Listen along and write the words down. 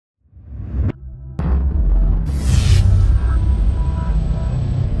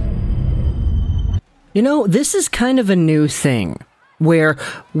You know, this is kind of a new thing, where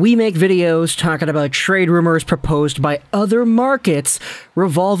we make videos talking about trade rumors proposed by other markets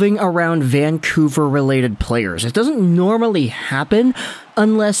revolving around Vancouver-related players. It doesn't normally happen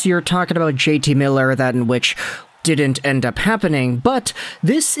unless you're talking about JT Miller, that in which didn't end up happening, but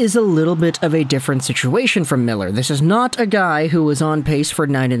this is a little bit of a different situation from Miller. This is not a guy who was on pace for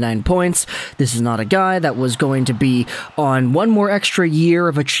 99 points. This is not a guy that was going to be on one more extra year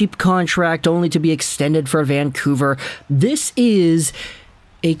of a cheap contract only to be extended for Vancouver. This is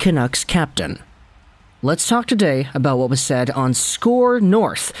a Canucks captain. Let's talk today about what was said on Skor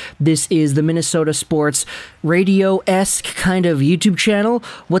North. This is the Minnesota sports radio-esque kind of YouTube channel.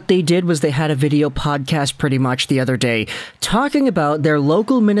 What they did was they had a video podcast pretty much the other day talking about their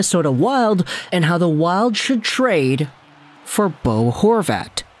local Minnesota Wild and how the Wild should trade for Bo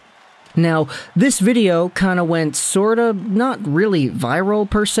Horvat. Now, this video kind of went sort of not really viral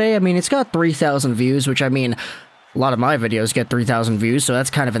per se. I mean, it's got 3,000 views, which I mean, a lot of my videos get 3,000 views, so that's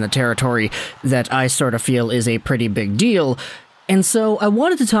kind of in the territory that I sort of feel is a pretty big deal. And so I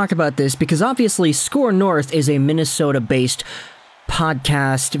wanted to talk about this because obviously Skor North is a Minnesota-based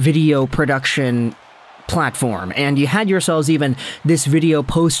podcast video production platform, and you had yourselves even this video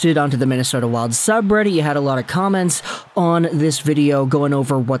posted onto the Minnesota Wild subreddit. You had a lot of comments on this video going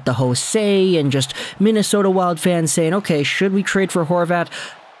over what the hosts say and just Minnesota Wild fans saying, okay, should we trade for Horvat?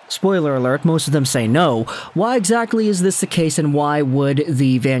 Spoiler alert, most of them say no. Why exactly is this the case, and why would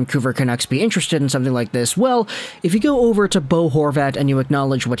the Vancouver Canucks be interested in something like this? Well, if you go over to Bo Horvat and you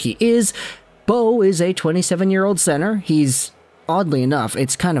acknowledge what he is, Bo is a 27-year-old center. He's, oddly enough,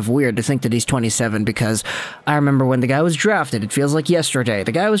 it's kind of weird to think that he's 27 because I remember when the guy was drafted, it feels like yesterday.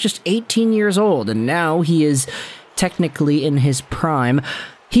 The guy was just 18 years old, and now he is technically in his prime.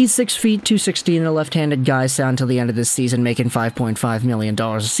 He's 6 feet, 260, and a left-handed guy signed until the end of this season, making $5.5 million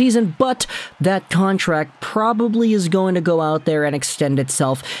a season, but that contract probably is going to go out there and extend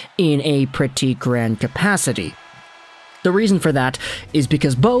itself in a pretty grand capacity. The reason for that is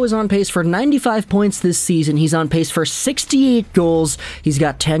because Bo is on pace for 95 points this season. He's on pace for 68 goals. He's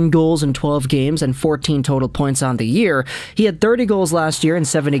got 10 goals in 12 games and 14 total points on the year. He had 30 goals last year in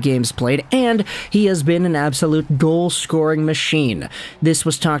 70 games played, and he has been an absolute goal-scoring machine. This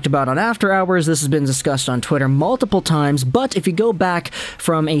was talked about on After Hours. This has been discussed on Twitter multiple times, but if you go back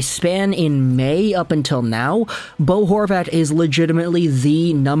from a span in May up until now, Bo Horvat is legitimately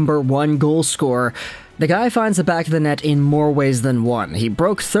the #1 goal scorer. The guy finds the back of the net in more ways than one. He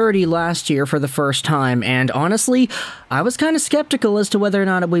broke 30 last year for the first time, and honestly, I was kind of skeptical as to whether or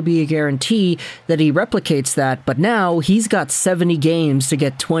not it would be a guarantee that he replicates that, but now he's got 70 games to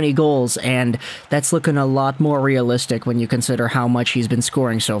get 20 goals, and that's looking a lot more realistic when you consider how much he's been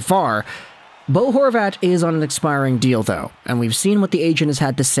scoring so far. Bo Horvat is on an expiring deal, though, and we've seen what the agent has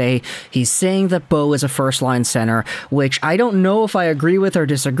had to say. He's saying that Bo is a first-line center, which I don't know if I agree with or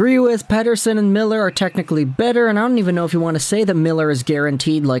disagree with. Pettersson and Miller are technically better, and I don't even know if you want to say that Miller is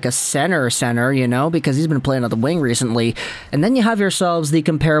guaranteed like a center, you know, because he's been playing on the wing recently. And then you have yourselves the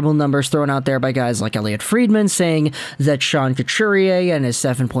comparable numbers thrown out there by guys like Elliot Friedman saying that Sean Couturier and his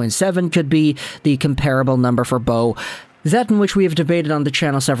 7.7 could be the comparable number for Bo. That in which we have debated on the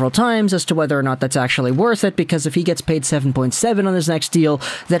channel several times as to whether or not that's actually worth it, because if he gets paid 7.7 on his next deal,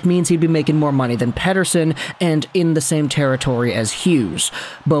 that means he'd be making more money than Pettersson and in the same territory as Hughes.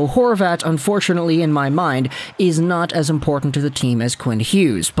 Bo Horvat, unfortunately, in my mind, is not as important to the team as Quinn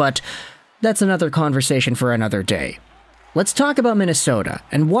Hughes, but that's another conversation for another day. Let's talk about Minnesota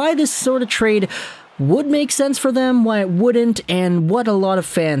and why this sort of trade would make sense for them, why it wouldn't, and what a lot of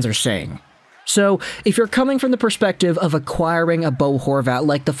fans are saying. So, if you're coming from the perspective of acquiring a Bo Horvat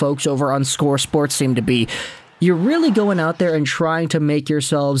like the folks over on Skor Sports seem to be, you're really going out there and trying to make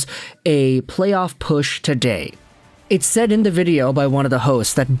yourselves a playoff push today. It's said in the video by one of the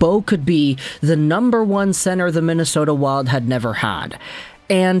hosts that Bo could be the #1 center the Minnesota Wild had never had.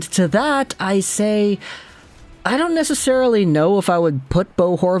 And to that, I say, I don't necessarily know if I would put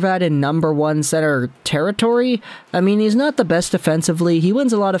Bo Horvat in #1 center territory. I mean, he's not the best defensively. He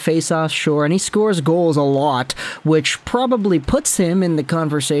wins a lot of faceoffs, sure, and he scores goals a lot, which probably puts him in the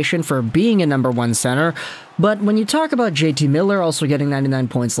conversation for being a #1 center. But when you talk about JT Miller also getting 99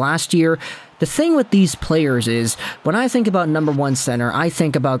 points last year, the thing with these players is, when I think about #1 center, I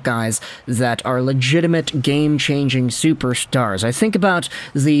think about guys that are legitimate game-changing superstars. I think about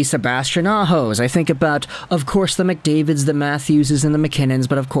the Sebastian Ahos. I think about, of course, the McDavids, the Matthewses, and the McKinnons,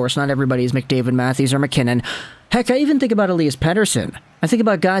 but of course, not everybody is McDavid, Matthews, or McKinnon. Heck, I even think about Elias Pettersson. I think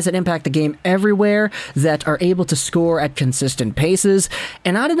about guys that impact the game everywhere, that are able to score at consistent paces,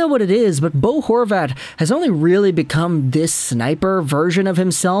 and I don't know what it is, but Bo Horvat has only really become this sniper version of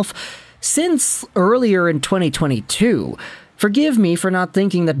himself since earlier in 2022. Forgive me for not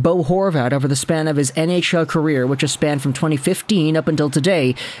thinking that Bo Horvat, over the span of his NHL career, which has spanned from 2015 up until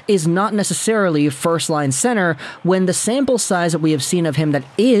today, is not necessarily first-line center, when the sample size that we have seen of him that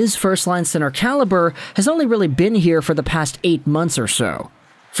is first-line center caliber has only really been here for the past 8 months or so.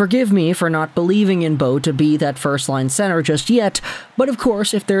 Forgive me for not believing in Bo to be that first-line center just yet, but of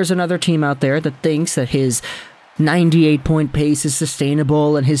course, if there's another team out there that thinks that his 98-point pace is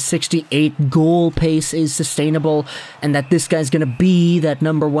sustainable and his 68-goal pace is sustainable and that this guy's going to be that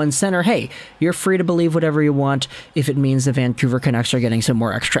number one center, hey, you're free to believe whatever you want if it means the Vancouver Canucks are getting some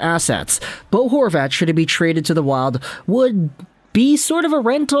more extra assets. Bo Horvat, should he be traded to the Wild, would be sort of a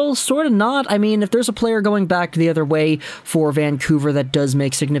rental, sort of not. I mean, if there's a player going back the other way for Vancouver that does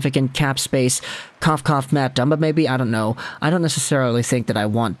make significant cap space, cough, Matt Dumba maybe, I don't know. I don't necessarily think that I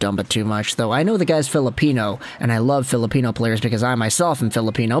want Dumba too much, though. I know the guy's Filipino, and I love Filipino players because I myself am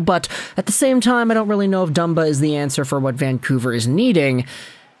Filipino, but at the same time, I don't really know if Dumba is the answer for what Vancouver is needing.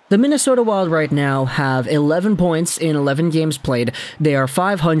 The Minnesota Wild right now have 11 points in 11 games played. They are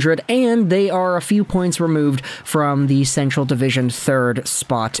 500, and they are a few points removed from the Central Division third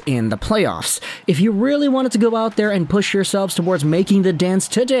spot in the playoffs. If you really wanted to go out there and push yourselves towards making the dance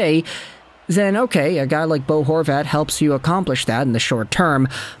today, then okay, a guy like Bo Horvat helps you accomplish that in the short term,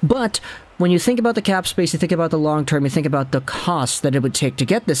 but when you think about the cap space, you think about the long term, you think about the cost that it would take to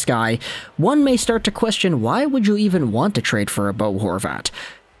get this guy, one may start to question, why would you even want to trade for a Bo Horvat?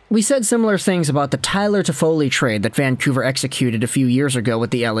 We said similar things about the Tyler Toffoli trade that Vancouver executed a few years ago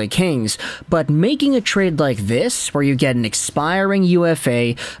with the LA Kings, but making a trade like this, where you get an expiring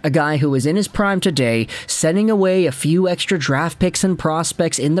UFA, a guy who is in his prime today, sending away a few extra draft picks and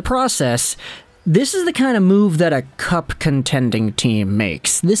prospects in the process, this is the kind of move that a cup contending team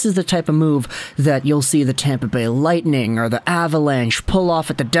makes. This is the type of move that you'll see the Tampa Bay Lightning or the Avalanche pull off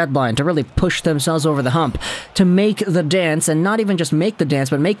at the deadline to really push themselves over the hump, to make the dance, and not even just make the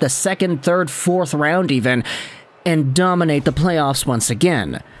dance, but make the second, third, fourth round even, and dominate the playoffs once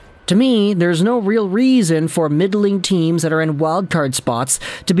again. To me, there's no real reason for middling teams that are in wildcard spots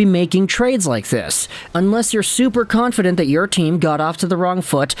to be making trades like this, unless you're super confident that your team got off to the wrong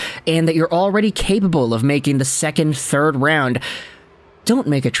foot and that you're already capable of making the second, third round. Don't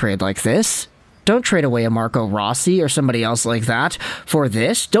make a trade like this. Don't trade away a Marco Rossi or somebody else like that for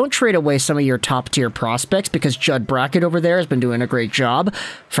this. Don't trade away some of your top-tier prospects because Judd Brackett over there has been doing a great job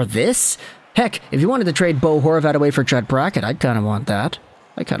for this. Heck, if you wanted to trade Bo Horvat away for Judd Brackett, I'd kind of want that.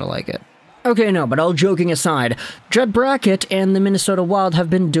 I kind of like it. Okay, no, but all joking aside, Judd Brackett and the Minnesota Wild have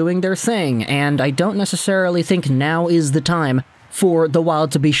been doing their thing, and I don't necessarily think now is the time for the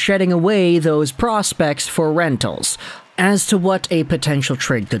Wild to be shedding away those prospects for rentals. As to what a potential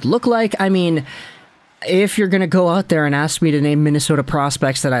trade could look like, I mean, if you're going to go out there and ask me to name Minnesota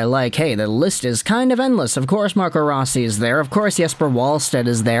prospects that I like, hey, the list is kind of endless. Of course Marco Rossi is there. Of course Jesper Wallstedt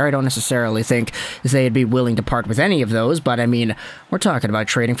is there. I don't necessarily think they'd be willing to part with any of those, but I mean, we're talking about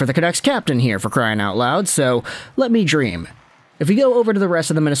trading for the Canucks captain here, for crying out loud, so let me dream. If we go over to the rest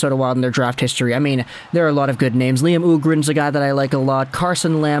of the Minnesota Wild and their draft history, I mean, there are a lot of good names. Liam Ugrin's a guy that I like a lot.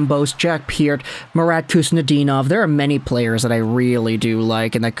 Carson Lambos, Jack Peart, Marat Kusnedinov. There are many players that I really do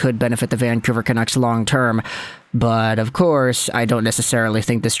like and that could benefit the Vancouver Canucks long term. But, of course, I don't necessarily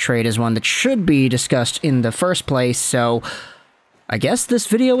think this trade is one that should be discussed in the first place, so I guess this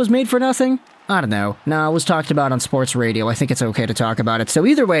video was made for nothing? I don't know. No, it was talked about on sports radio. I think it's okay to talk about it. So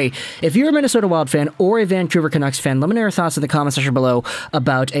either way, if you're a Minnesota Wild fan or a Vancouver Canucks fan, let me know your thoughts in the comment section below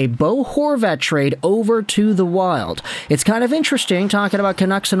about a Bo Horvat trade over to the Wild. It's kind of interesting talking about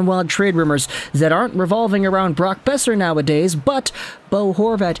Canucks and Wild trade rumors that aren't revolving around Brock Besser nowadays, but Bo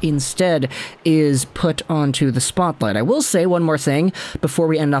Horvat instead is put onto the spotlight. I will say one more thing before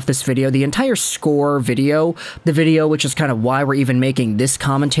we end off this video. The entire Skor video, the video which is kind of why we're even making this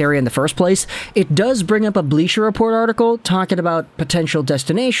commentary in the first place, it does bring up a Bleacher Report article talking about potential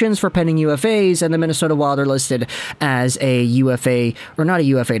destinations for pending UFAs, and the Minnesota Wild are listed as a UFA, or not a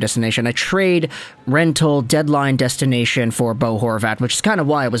UFA destination, a trade rental deadline destination for Bo Horvat, which is kind of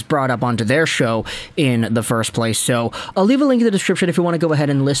why it was brought up onto their show in the first place. So I'll leave a link in the description if you want to go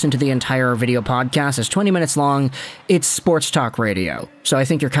ahead and listen to the entire video podcast. It's 20 minutes long. It's sports talk radio. So I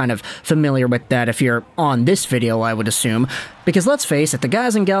think you're kind of familiar with that if you're on this video, I would assume. Because let's face it, the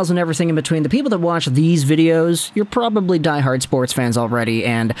guys and gals and everything in between, the people that watch these videos, you're probably diehard sports fans already,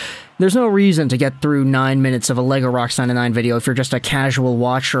 and there's no reason to get through 9 minutes of a Lego Rocks 99 video if you're just a casual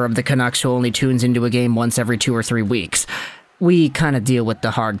watcher of the Canucks who only tunes into a game once every 2 or 3 weeks. We kind of deal with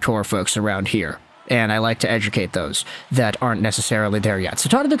the hardcore folks around here, and I like to educate those that aren't necessarily there yet. So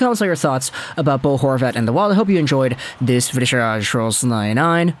talk in the comments on your thoughts about Bo Horvat and the Wild. I hope you enjoyed this video. Juraj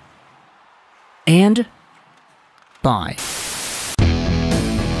 99. and bye.